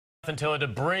And tell her to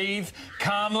breathe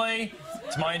calmly.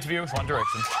 It's my interview with One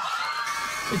Direction.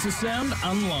 It's a sound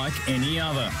unlike any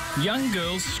other. Young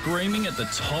girls screaming at the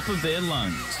top of their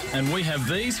lungs. And we have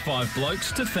these 5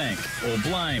 blokes to thank, or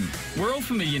blame. We're all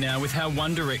familiar now with how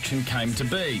One Direction came to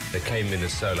be. They came in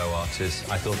as solo artists.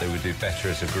 I thought they would do better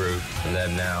as a group, and they're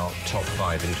now top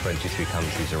 5 in 23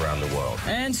 countries around the world.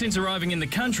 And since arriving in the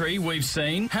country, we've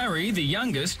seen Harry, the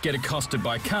youngest, get accosted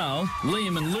by Carl,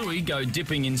 Liam and Louis go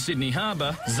dipping in Sydney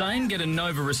Harbour, Zayn get a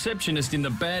Nova receptionist in the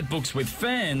bad books with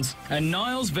fans, and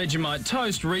Niall's Vegemite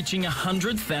toast reaching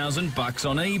 $100,000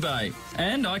 on eBay.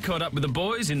 And I caught up with the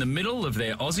boys in the middle of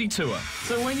their Aussie tour.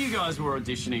 So when you guys were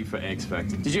auditioning for X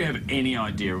Factor, did you have any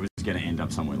idea it was going to end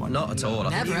up somewhere like that? Not at all.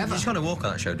 Never, ever. You just kind of walk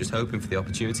on that show just hoping for the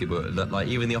opportunity, but like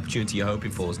even the opportunity you're hoping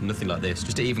for is nothing like this.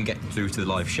 Just to even get through to the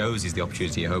live shows is the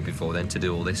opportunity you're hoping for. Then to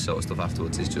do all this sort of stuff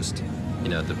afterwards is just, you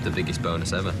know, the biggest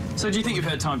bonus ever. So do you think you've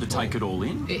had time to take it all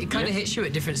in? It kind of hits you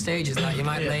at different stages. Like you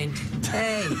might lay in, you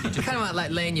kind of might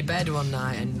like lay in your bed one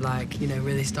night and like, you know,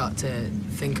 really start to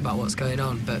think about what's going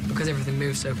on. But because everything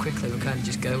moves so quickly, we kind of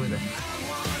just go with it.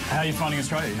 How are you finding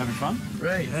Australia? You having fun?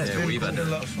 Great. Yeah, we've had a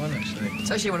lot of fun actually.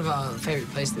 It's actually one of our favourite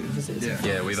places that we've visited.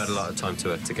 Yeah, we've had a lot of time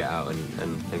to get out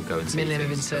and go and see. Me and Liam have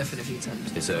been things. surfing a few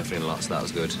times. Been surfing a lot, so that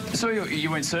was good. So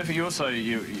you went surfing.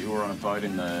 You were on a boat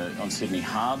on Sydney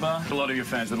Harbour. A lot of your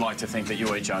fans would like to think that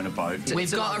you each own a boat.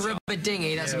 We've got a rubber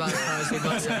dinghy. That's about as far as we've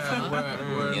got so far.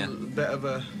 We're a bit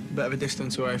of a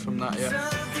distance away from that,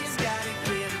 yeah.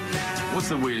 What's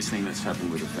the weirdest thing that's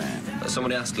happened with a fan?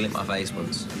 Somebody asked to lick my face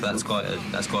once. That's quite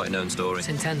a known story. It's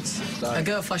intense. A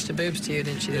girl flashed her boobs to you,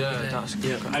 didn't she? Yeah, that's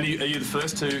good. And are you the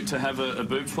first to have a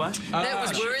boob flash? No,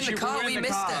 we were in the car. We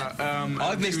missed it.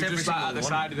 I've missed every single one. At the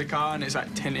side of the car, and it's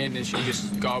like tinted, and she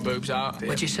just got her boobs out.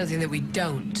 Which is something that we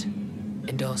don't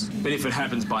endorse. But if it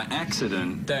happens by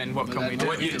accident, Then what can we do?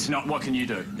 It's not. What can you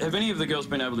do? Have any of the girls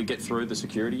been able to get through the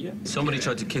security yet? Somebody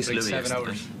tried to kiss Louis 7 yesterday.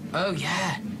 hours. Oh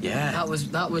yeah. Yeah. That was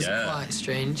quite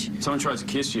strange. Someone tried to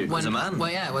kiss you. Was a man? Well,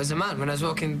 yeah, it was a man. When I was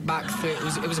walking back through,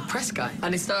 it was a press guy,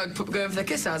 and he started going for the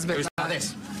kiss. I was a bit like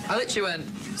this. I literally went,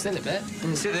 sit a bit.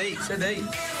 Sit there.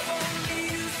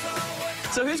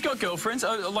 So who's got girlfriends?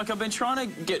 Like I've been trying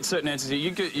to get certain answers here.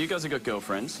 You guys have got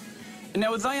girlfriends.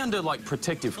 Now, are they under, like,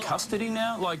 protective custody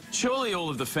now? Like, surely all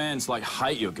of the fans, like,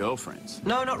 hate your girlfriends.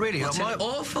 No, not really. It's an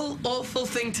awful, awful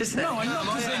thing to say. No, I know,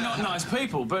 because they're not nice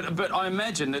people, but I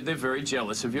imagine that they're very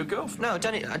jealous of your girlfriend. No,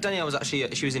 Danielle was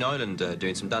actually, she was in Ireland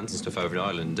doing some dancing stuff over in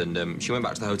Ireland, and she went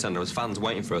back to the hotel, and there was fans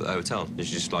waiting for her at the hotel. And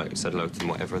she just, like, said hello to them,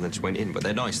 whatever, and then just went in. But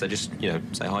they're nice. They just, you know,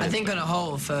 say hi. I think on a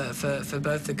whole, for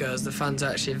both the girls, the fans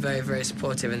are actually very, very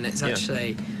supportive, and it's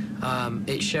actually,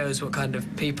 it shows what kind of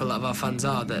people that our fans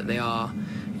are, that they are,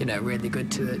 you know, really good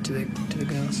to the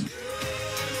girls.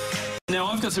 Now,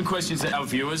 I've got some questions that our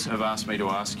viewers have asked me to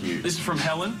ask you. This is from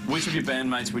Helen. Which of your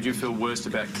bandmates would you feel worst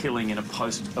about killing in a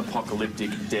post-apocalyptic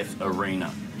death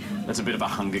arena? That's a bit of a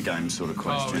Hunger Games sort of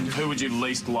question. Who would you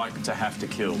least like to have to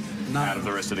kill out of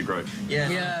the rest of the group?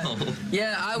 Yeah,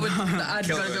 I'd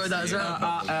go with that as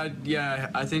well.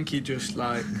 Yeah, I think he'd just,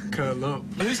 like, curl up.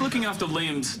 Who's looking after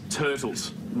Liam's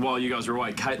turtles while you guys are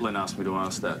away? Caitlin asked me to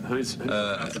ask that. Who's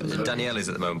Danielle is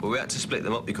at the moment, but we had to split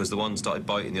them up because the one started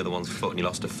biting the other one's foot and he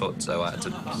lost a foot, so I had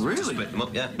to split them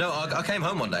up, yeah. No, I came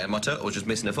home one day and my turtle was just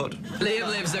missing a foot. Liam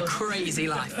lives a crazy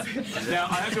life. Now,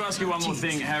 I have to ask you one more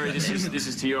thing, Harry. This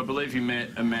is to you. I believe you met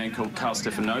a man called Karl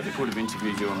Stefanovic, would have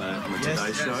interviewed you on the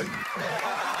Today Show.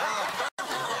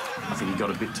 I think he got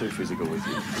a bit too physical with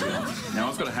you, to be honest. Now,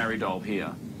 I've got a Harry doll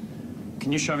here.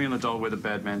 Can you show me on the doll where the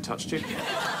bad man touched you? Yeah.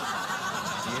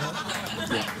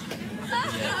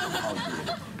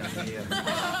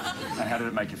 And how did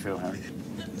it make you feel, Harry?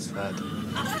 It's bad.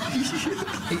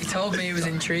 He told me he was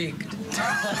intrigued.